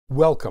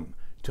Welcome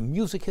to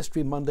Music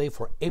History Monday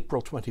for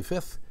April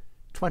 25th,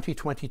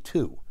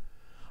 2022.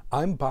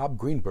 I'm Bob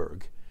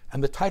Greenberg,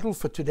 and the title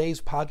for today's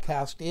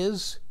podcast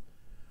is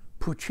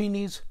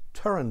Puccini's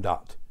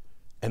Turandot,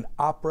 an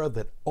opera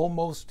that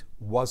almost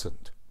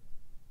wasn't.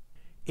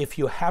 If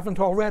you haven't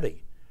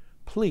already,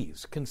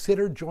 please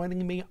consider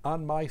joining me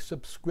on my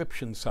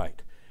subscription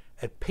site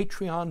at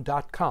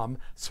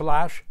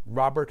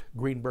patreon.com/Robert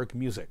Greenberg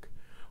Music,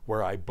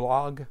 where I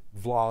blog,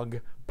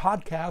 vlog,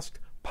 podcast,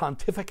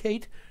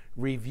 pontificate,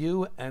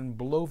 review, and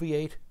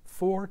bloviate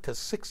 4 to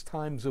 6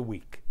 times a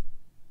week.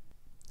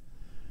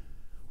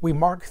 We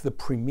mark the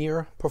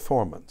premiere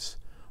performance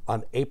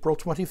on April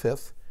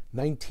 25th,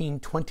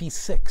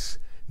 1926,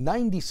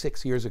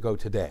 96 years ago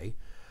today,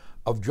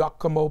 of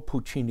Giacomo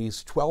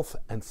Puccini's 12th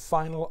and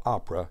final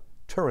opera,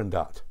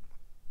 Turandot.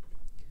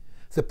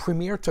 The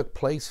premiere took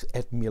place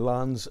at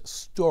Milan's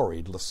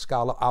storied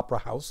Scala Opera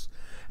House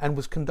and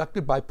was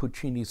conducted by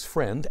Puccini's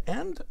friend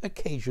and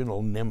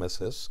occasional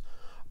nemesis,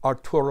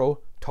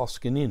 Arturo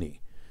Toscanini,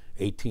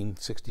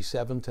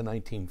 1867 to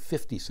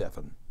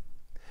 1957.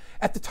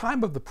 At the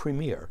time of the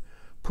premiere,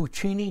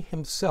 Puccini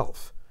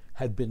himself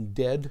had been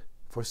dead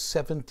for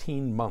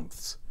 17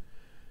 months,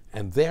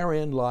 and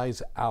therein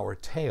lies our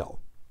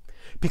tale.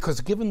 Because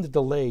given the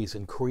delays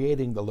in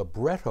creating the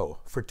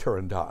libretto for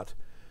Turandot,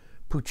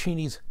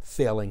 Puccini's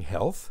failing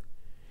health,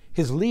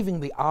 his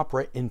leaving the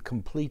opera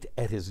incomplete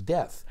at his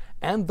death,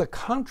 and the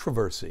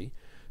controversy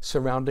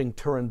surrounding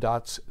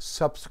Turandot's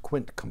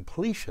subsequent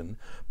completion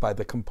by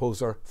the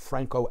composer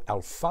Franco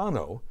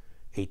Alfano,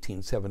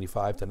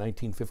 1875 to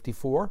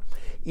 1954,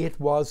 it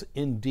was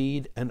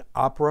indeed an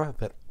opera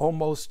that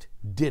almost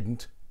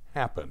didn't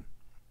happen.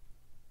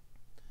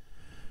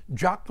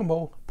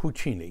 Giacomo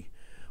Puccini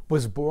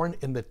was born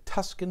in the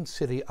Tuscan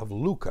city of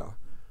Lucca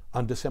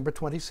on December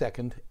 22,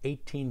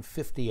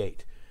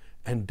 1858,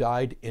 and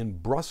died in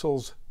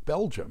Brussels,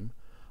 Belgium,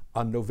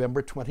 on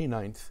November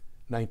 29,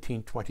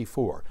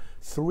 1924,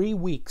 3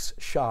 weeks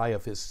shy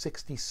of his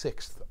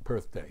 66th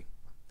birthday.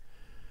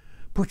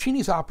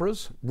 Puccini's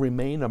operas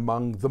remain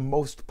among the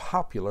most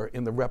popular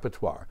in the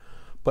repertoire,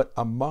 but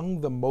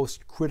among the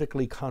most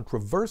critically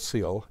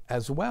controversial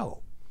as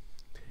well.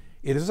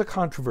 It is a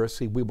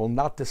controversy we will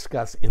not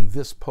discuss in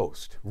this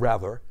post.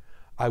 Rather,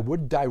 I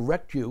would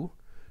direct you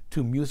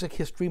to Music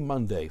History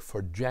Monday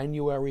for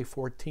January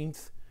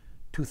 14th,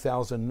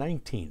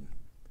 2019.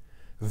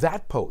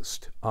 That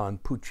post on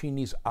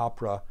Puccini's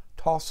opera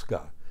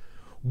Tosca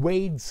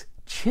wades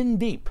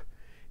chin-deep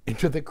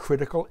into the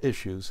critical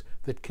issues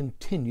that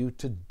continue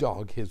to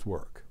dog his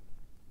work.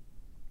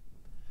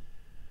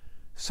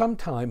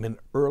 Sometime in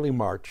early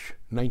March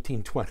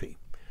 1920,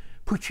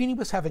 Puccini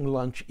was having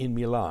lunch in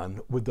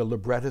Milan with the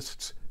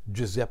librettists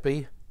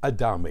Giuseppe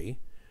Adami,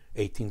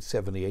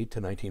 1878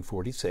 to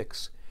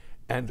 1946,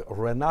 and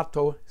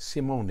Renato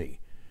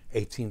Simoni,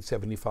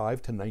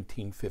 1875 to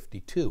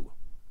 1952.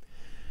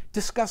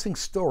 Discussing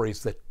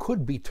stories that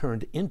could be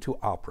turned into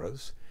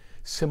operas,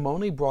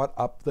 Simoni brought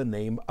up the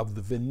name of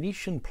the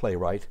Venetian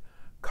playwright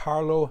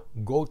Carlo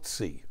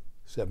Gozzi,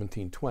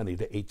 1720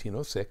 to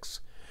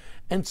 1806,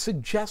 and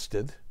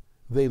suggested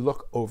they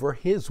look over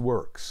his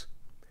works.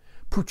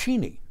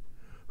 Puccini,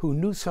 who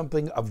knew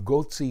something of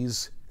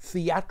Gozzi's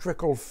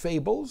theatrical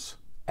fables,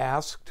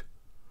 asked,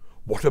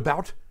 "What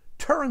about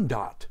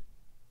Turandot?"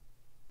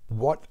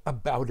 What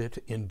about it,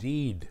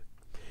 indeed?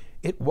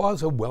 It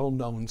was a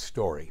well-known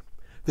story.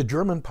 The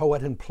German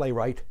poet and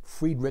playwright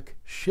Friedrich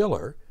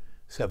Schiller,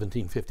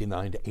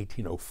 1759 to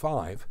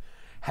 1805,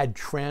 had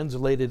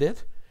translated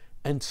it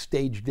and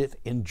staged it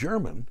in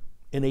German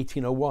in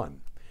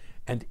 1801,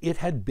 and it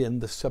had been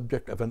the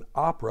subject of an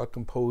opera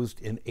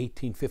composed in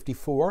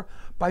 1854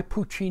 by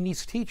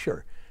Puccini's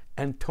teacher,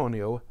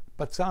 Antonio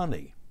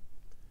Bazzani.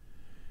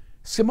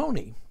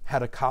 Simoni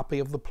had a copy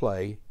of the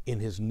play in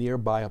his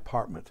nearby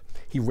apartment.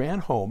 He ran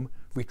home,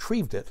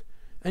 retrieved it,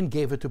 and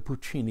gave it to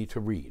Puccini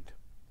to read.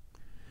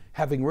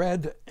 Having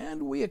read,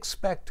 and we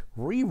expect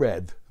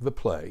reread, the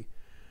play,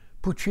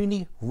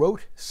 Puccini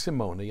wrote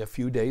Simoni a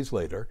few days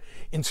later,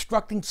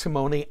 instructing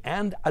Simoni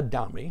and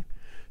Adami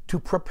to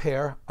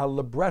prepare a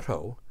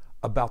libretto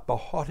about the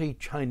haughty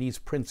Chinese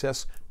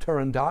princess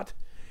Turandot,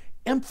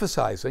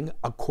 emphasizing,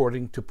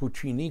 according to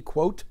Puccini,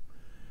 quote,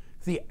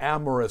 "the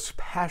amorous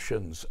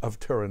passions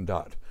of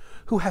Turandot,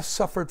 who has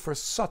suffered for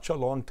such a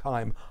long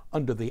time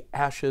under the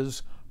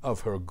ashes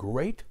of her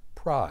great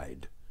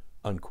pride,"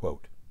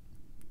 unquote.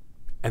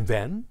 And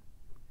then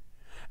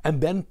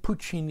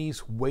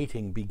Puccini's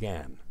waiting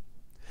began.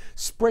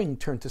 Spring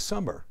turned to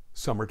summer,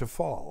 summer to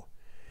fall.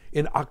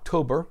 In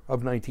October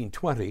of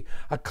 1920,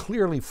 a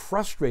clearly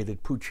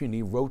frustrated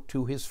Puccini wrote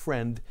to his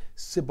friend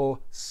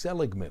Sybil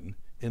Seligman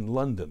in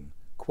London,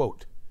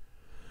 quote,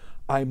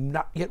 "I'm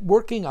not yet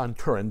working on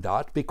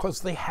Turandot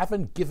because they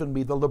haven't given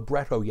me the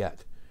libretto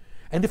yet.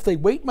 And if they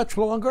wait much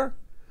longer,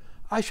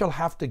 I shall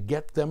have to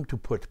get them to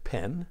put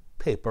pen,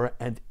 paper,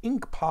 and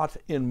inkpot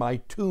in my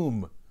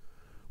tomb.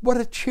 What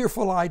a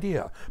cheerful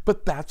idea,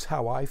 but that's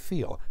how I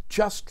feel,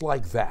 just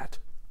like that,"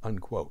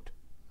 unquote.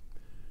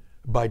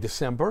 By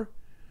December,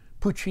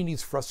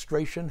 Puccini's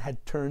frustration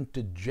had turned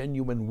to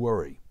genuine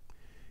worry.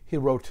 He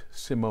wrote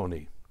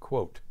Simone,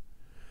 quote,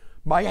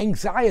 "My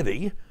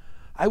anxiety,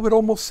 I would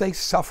almost say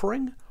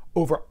suffering,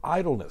 over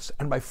idleness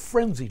and my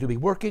frenzy to be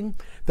working,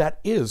 that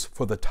is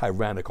for the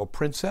tyrannical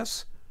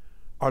princess,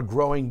 are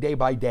growing day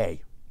by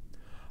day.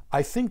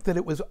 I think that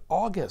it was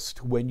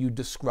August when you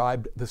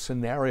described the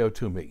scenario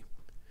to me.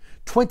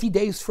 20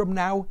 days from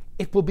now,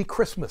 it will be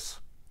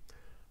Christmas.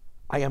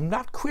 I am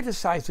not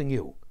criticizing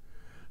you,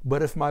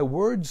 but if my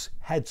words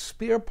had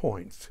spear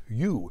points,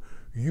 you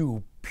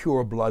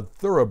pure-blood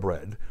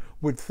thoroughbred,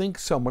 would think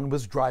someone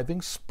was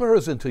driving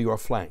spurs into your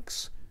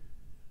flanks.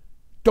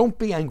 Don't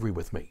be angry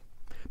with me.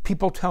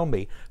 People tell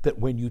me that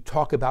when you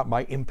talk about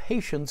my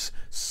impatience,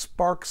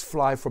 sparks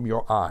fly from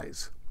your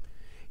eyes.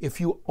 If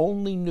you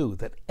only knew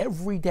that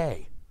every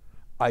day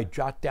I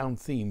jot down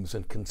themes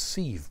and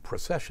conceive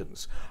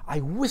processions, I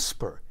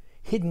whisper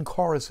hidden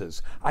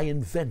choruses, I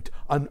invent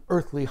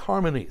unearthly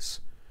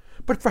harmonies.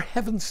 But for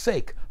heaven's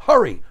sake,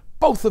 hurry,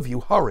 both of you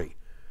hurry.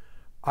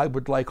 I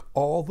would like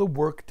all the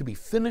work to be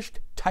finished,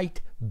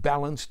 tight,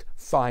 balanced,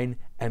 fine,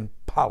 and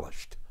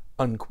polished,"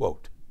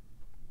 unquote.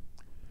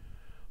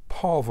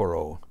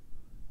 Povero,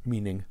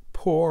 meaning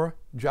poor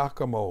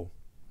Giacomo.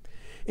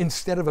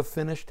 Instead of a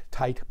finished,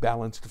 tight,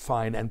 balanced,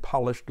 fine, and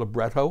polished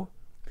libretto,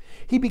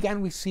 he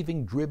began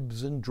receiving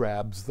dribs and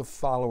drabs the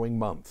following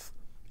month,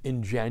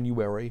 in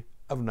January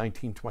of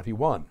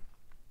 1921.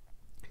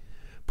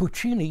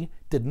 Puccini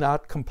did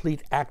not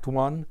complete Act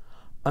I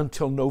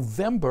until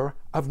November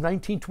of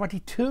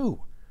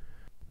 1922,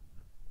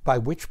 by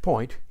which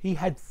point he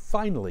had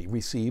finally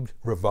received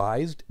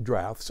revised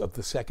drafts of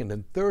the second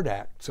and third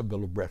acts of the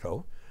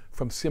libretto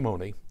from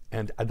Simone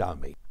and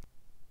Adami.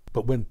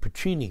 But when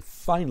Puccini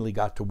finally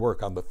got to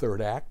work on the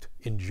third act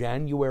in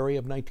January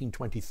of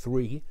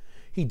 1923,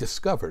 he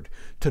discovered,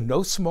 to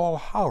no small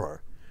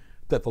horror,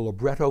 that the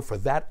libretto for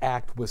that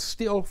act was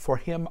still, for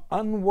him,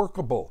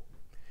 unworkable.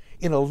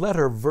 In a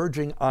letter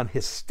verging on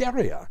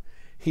hysteria,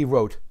 he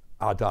wrote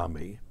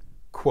Adami,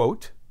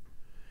 quote,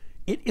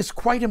 "It is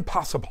quite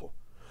impossible.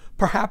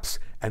 Perhaps,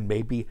 and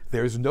maybe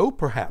there's no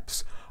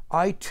perhaps,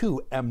 I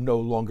too am no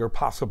longer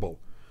possible.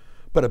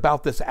 But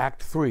about this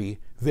Act 3,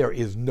 there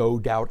is no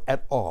doubt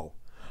at all.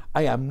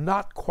 I am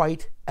not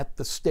quite at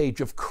the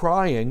stage of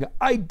crying,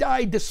 I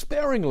die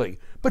despairingly,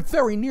 but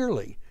very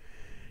nearly.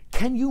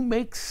 Can you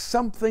make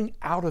something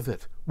out of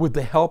it with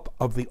the help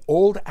of the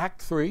old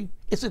Act 3?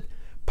 Is it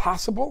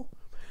possible?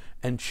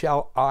 And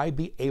shall I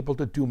be able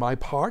to do my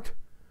part?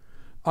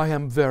 I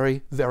am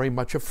very, very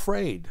much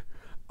afraid.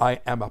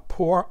 I am a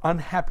poor,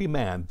 unhappy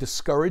man,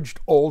 discouraged,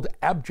 old,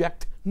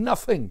 abject,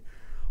 nothing.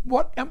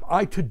 What am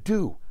I to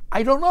do?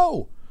 I don't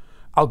know.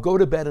 I'll go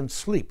to bed and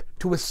sleep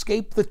to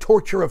escape the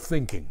torture of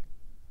thinking,"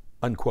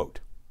 unquote.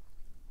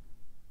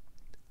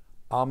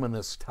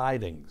 Ominous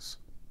tidings.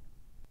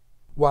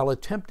 While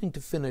attempting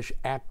to finish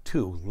Act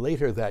 2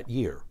 later that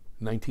year,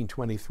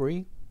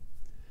 1923,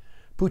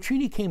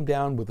 Puccini came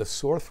down with a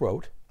sore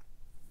throat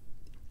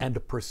and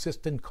a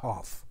persistent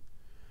cough.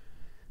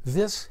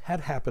 This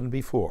had happened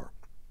before.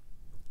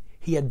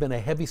 He had been a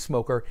heavy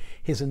smoker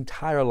his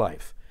entire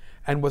life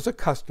and was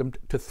accustomed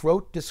to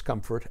throat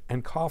discomfort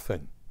and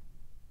coughing.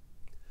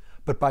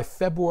 But by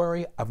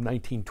February of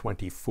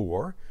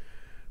 1924,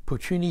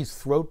 Puccini's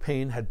throat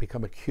pain had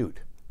become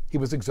acute. He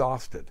was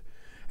exhausted,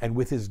 and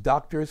with his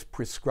doctors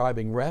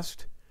prescribing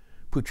rest,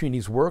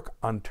 Puccini's work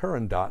on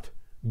Turandot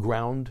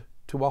ground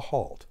to a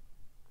halt.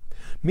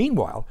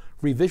 Meanwhile,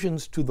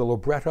 revisions to the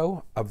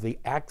libretto of the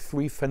Act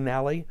 3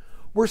 finale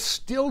were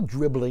still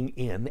dribbling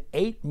in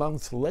 8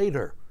 months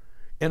later,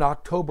 in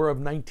October of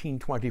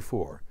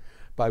 1924,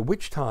 by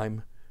which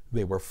time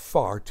they were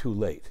far too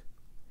late.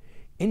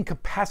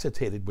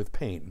 Incapacitated with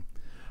pain,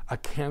 a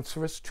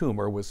cancerous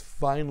tumor was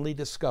finally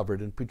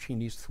discovered in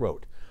Puccini's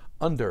throat,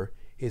 under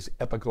his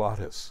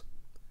epiglottis.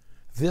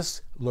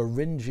 This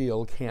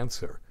laryngeal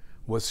cancer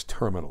was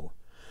terminal,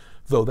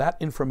 though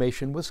that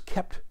information was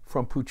kept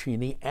from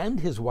Puccini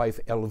and his wife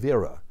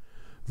Elvira,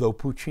 though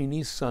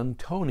Puccini's son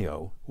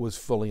Tonio was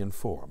fully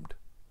informed.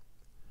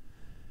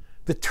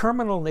 The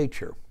terminal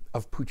nature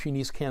of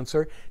Puccini's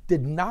cancer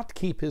did not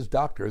keep his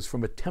doctors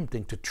from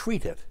attempting to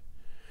treat it.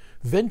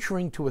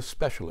 Venturing to a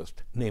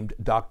specialist named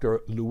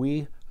Dr.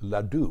 Louis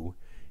Ladoux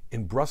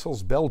in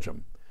Brussels,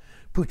 Belgium,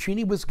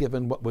 Puccini was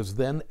given what was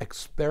then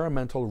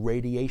experimental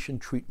radiation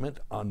treatment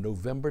on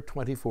November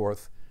 24,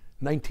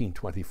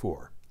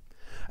 1924.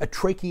 A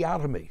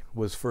tracheotomy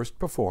was first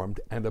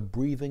performed and a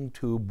breathing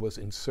tube was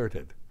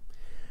inserted.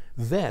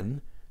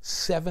 Then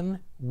 7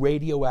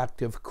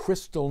 radioactive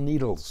crystal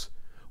needles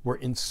were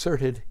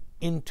inserted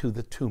into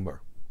the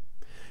tumor.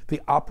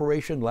 The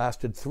operation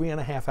lasted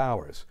 3.5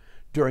 hours,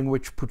 during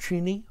which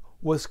Puccini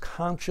was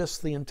conscious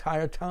the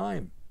entire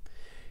time.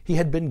 He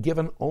had been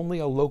given only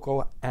a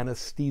local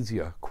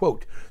anesthesia,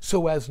 quote,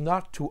 "so as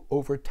not to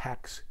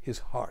overtax his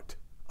heart,"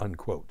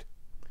 unquote.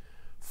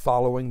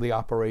 Following the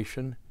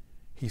operation,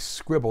 he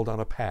scribbled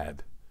on a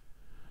pad,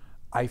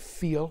 "I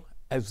feel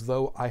as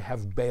though I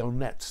have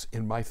bayonets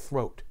in my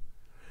throat.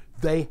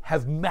 They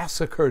have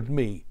massacred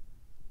me,"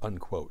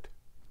 unquote.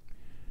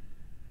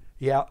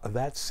 Yeah,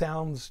 that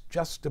sounds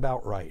just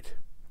about right.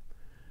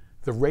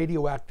 The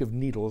radioactive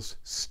needles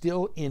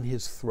still in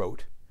his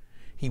throat,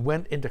 he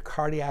went into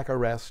cardiac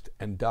arrest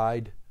and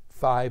died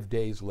 5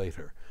 days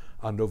later,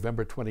 on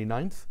November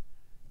 29th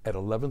at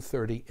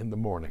 11:30 in the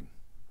morning.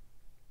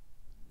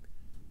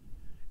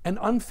 An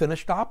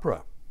unfinished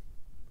opera.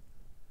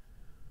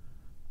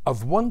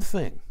 Of one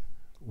thing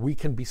we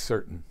can be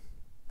certain.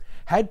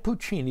 Had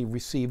Puccini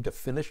received a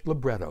finished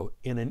libretto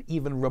in an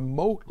even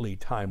remotely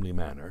timely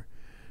manner,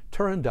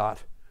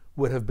 Turandot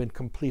would have been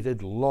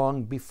completed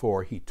long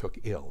before he took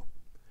ill.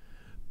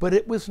 But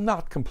it was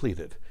not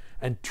completed,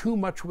 and too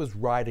much was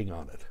riding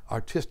on it,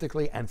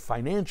 artistically and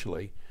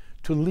financially,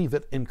 to leave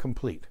it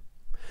incomplete.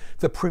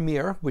 The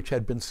premiere, which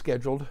had been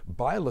scheduled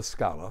by La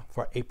Scala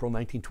for April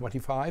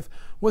 1925,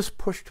 was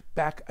pushed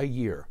back a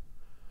year.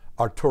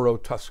 Arturo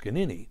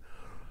Toscanini,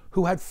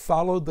 who had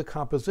followed the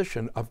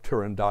composition of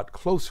Turandot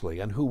closely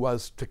and who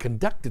was to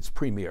conduct its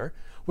premiere,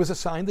 was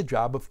assigned the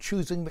job of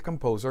choosing the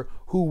composer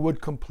who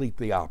would complete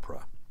the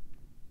opera.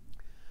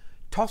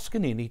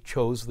 Toscanini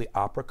chose the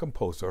opera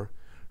composer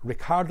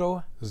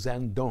Riccardo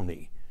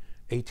Zandoni,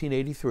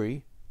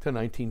 1883 to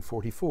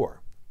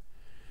 1944.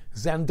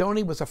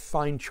 Zandoni was a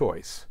fine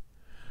choice,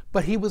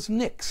 but he was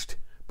nixed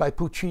by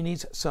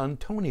Puccini's son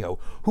Tonio,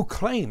 who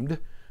claimed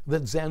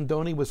that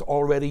Zandoni was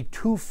already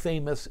too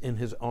famous in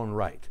his own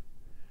right.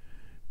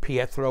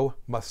 Pietro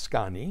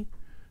Mascagni,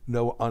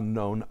 no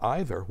unknown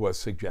either, was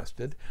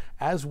suggested,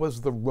 as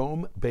was the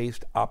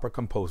Rome-based opera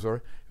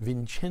composer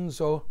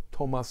Vincenzo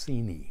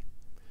Tommasini.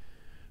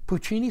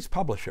 Puccini's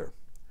publisher,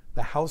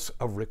 the House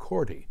of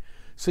Ricordi,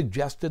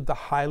 suggested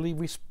the highly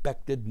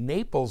respected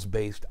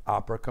Naples-based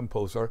opera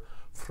composer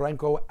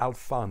Franco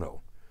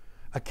Alfano,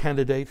 a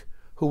candidate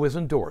who was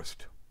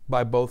endorsed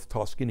by both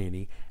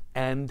Toscanini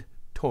and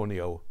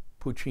Tonio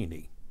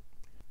Puccini.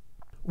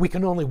 We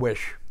can only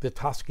wish that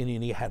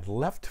Toscanini had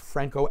left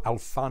Franco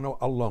Alfano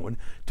alone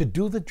to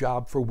do the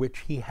job for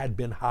which he had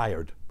been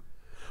hired.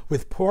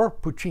 With poor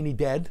Puccini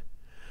dead,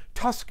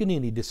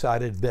 Toscanini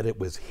decided that it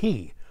was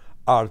he,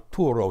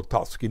 Arturo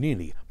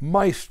Toscanini,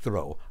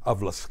 maestro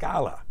of La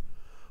Scala,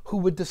 who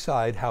would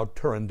decide how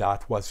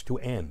Turandot was to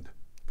end.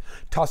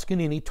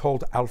 Toscanini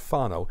told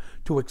Alfano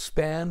to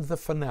expand the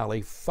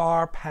finale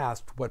far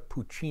past what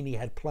Puccini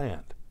had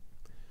planned.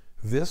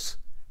 This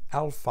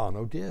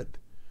Alfano did.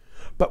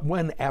 But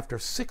when, after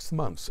 6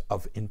 months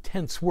of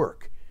intense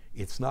work,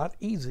 it's not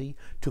easy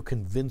to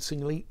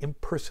convincingly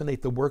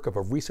impersonate the work of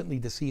a recently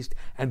deceased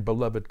and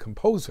beloved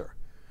composer,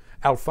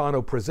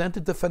 Alfano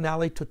presented the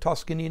finale to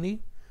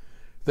Toscanini,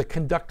 the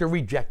conductor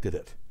rejected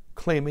it,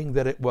 claiming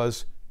that it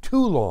was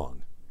too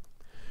long.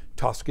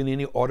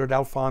 Toscanini ordered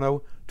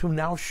Alfano to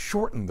now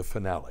shorten the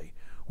finale,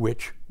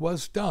 which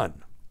was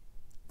done.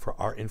 For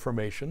our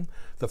information,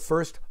 the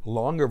first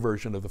longer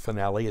version of the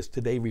finale is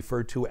today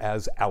referred to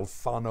as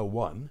Alfano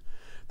I,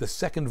 the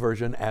second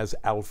version as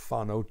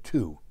Alfano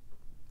II.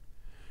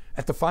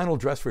 At the final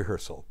dress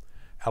rehearsal,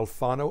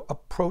 Alfano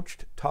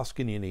approached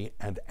Toscanini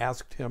and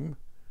asked him,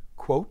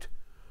 quote,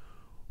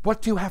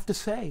 "What do you have to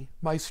say,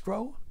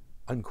 maestro?"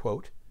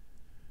 unquote.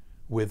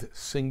 With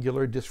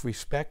singular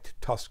disrespect,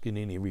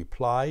 Toscanini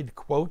replied,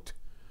 quote,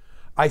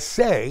 "I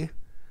say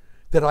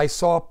that I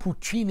saw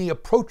Puccini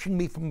approaching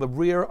me from the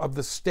rear of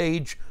the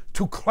stage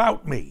to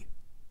clout me,"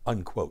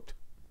 unquote.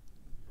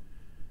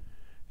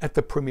 At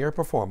the premiere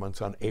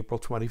performance on April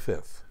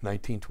 25th,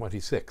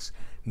 1926,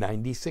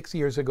 96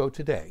 years ago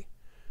today,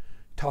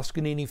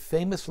 Toscanini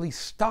famously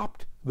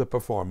stopped the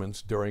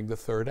performance during the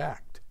third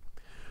act.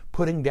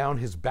 Putting down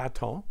his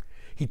baton,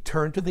 he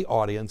turned to the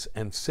audience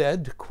and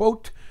said,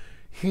 quote,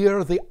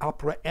 "Here the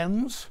opera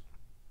ends,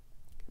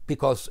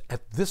 because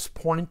at this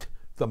point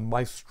the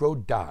maestro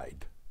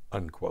died,"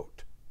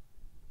 unquote.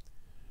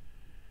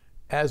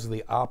 As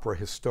the opera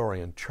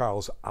historian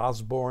Charles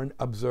Osborne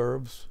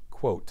observes,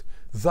 quote,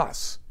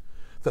 "Thus,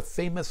 the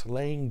famous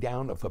laying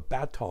down of the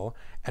baton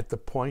at the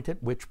point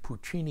at which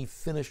Puccini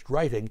finished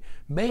writing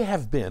may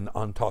have been,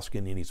 on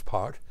Toscanini's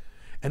part,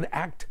 an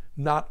act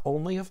not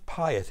only of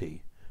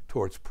piety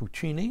towards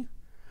Puccini,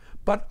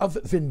 but of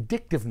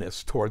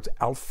vindictiveness towards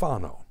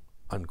Alfano,"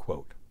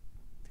 unquote.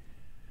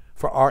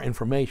 For our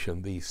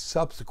information, the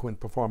subsequent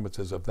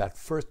performances of that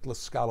first La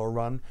Scala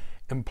run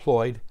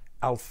employed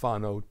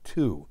Alfano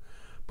II,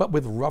 but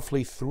with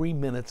roughly 3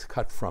 minutes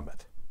cut from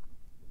it.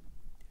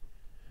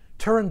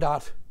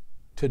 Turandot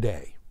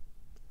today.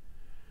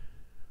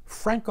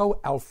 Franco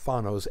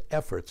Alfano's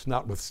efforts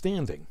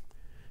notwithstanding,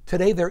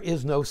 today there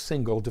is no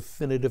single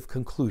definitive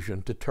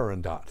conclusion to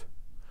Turandot.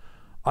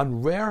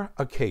 On rare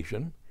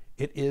occasion,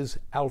 it is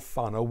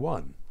Alfano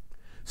I.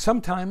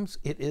 Sometimes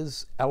it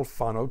is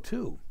Alfano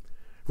II.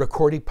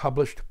 Ricordi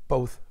published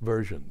both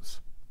versions.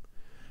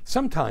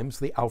 Sometimes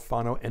the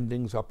Alfano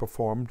endings are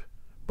performed,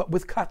 but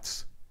with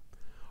cuts.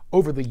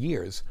 Over the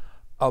years,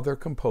 other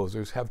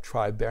composers have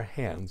tried their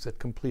hands at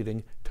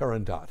completing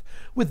Turandot,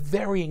 with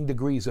varying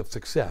degrees of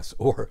success,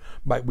 or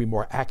might we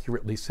more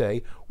accurately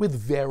say, with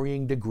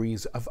varying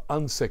degrees of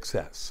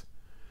unsuccess.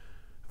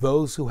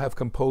 Those who have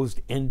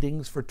composed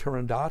endings for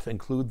Turandot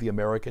include the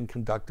American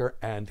conductor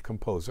and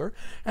composer,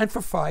 and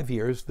for 5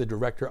 years, the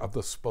director of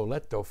the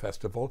Spoleto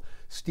Festival,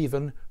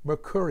 Stephen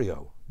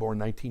Mercurio, born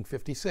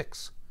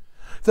 1956.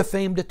 The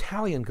famed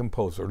Italian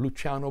composer,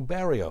 Luciano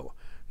Berio,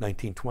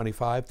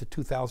 1925 to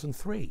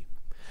 2003.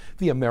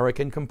 The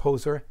American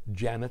composer,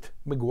 Janet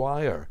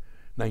McGuire,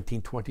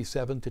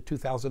 1927 to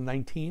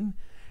 2019.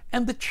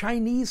 And the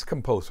Chinese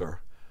composer,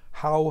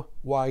 Hao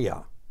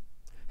Waya.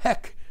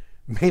 Heck,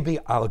 maybe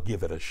I'll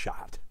give it a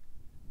shot.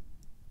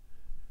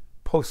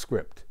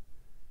 Postscript.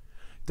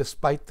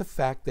 Despite the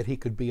fact that he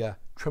could be a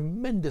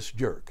tremendous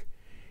jerk,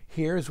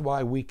 here's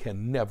why we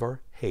can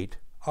never hate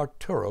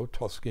Arturo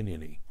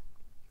Toscanini.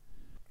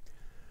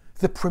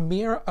 The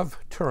premiere of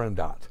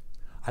Turandot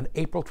on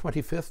April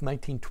 25,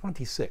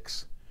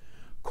 1926,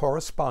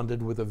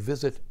 corresponded with a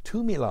visit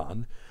to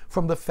Milan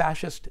from the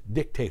fascist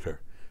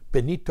dictator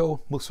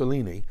Benito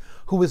Mussolini,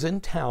 who was in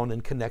town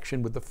in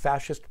connection with the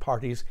fascist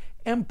party's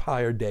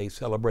Empire Day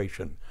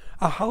celebration,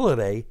 a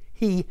holiday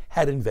he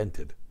had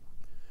invented.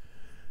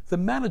 The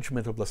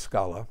management of La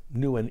Scala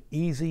knew an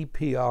easy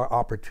PR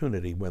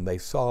opportunity when they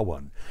saw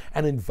one,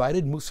 and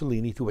invited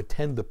Mussolini to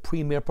attend the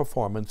premiere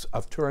performance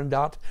of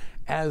Turandot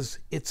as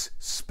its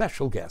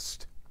special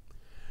guest.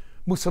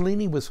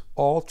 Mussolini was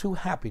all too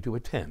happy to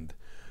attend,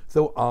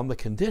 though on the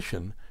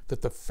condition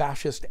that the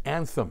fascist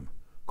anthem,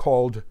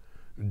 called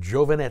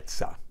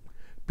Giovinezza,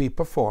 be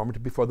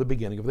performed before the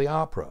beginning of the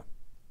opera.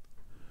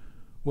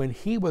 When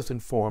he was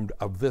informed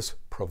of this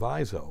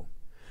proviso,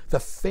 the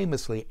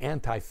famously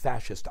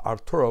anti-fascist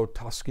Arturo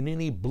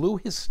Toscanini blew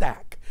his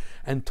stack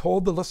and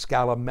told the La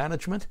Scala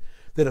management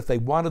that if they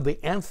wanted the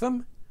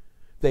anthem,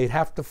 they'd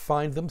have to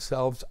find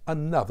themselves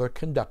another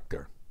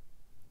conductor.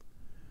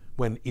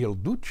 When Il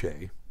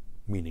Duce,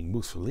 meaning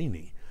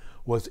Mussolini,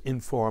 was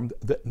informed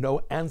that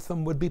no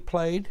anthem would be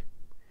played,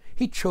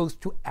 he chose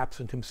to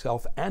absent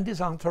himself and his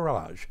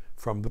entourage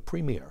from the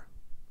premiere.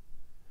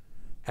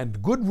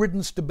 And good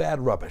riddance to bad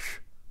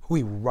rubbish,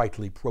 we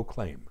rightly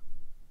proclaim.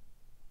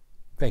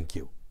 Thank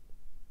you.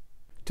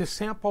 To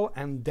sample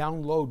and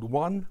download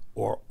one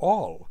or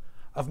all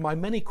of my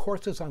many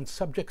courses on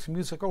subjects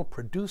musical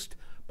produced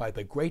by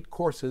the Great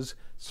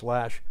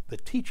Courses/The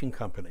Teaching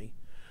Company,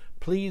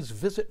 please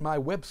visit my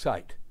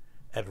website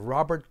at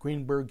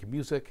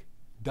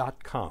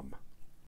robertgreenbergmusic.com.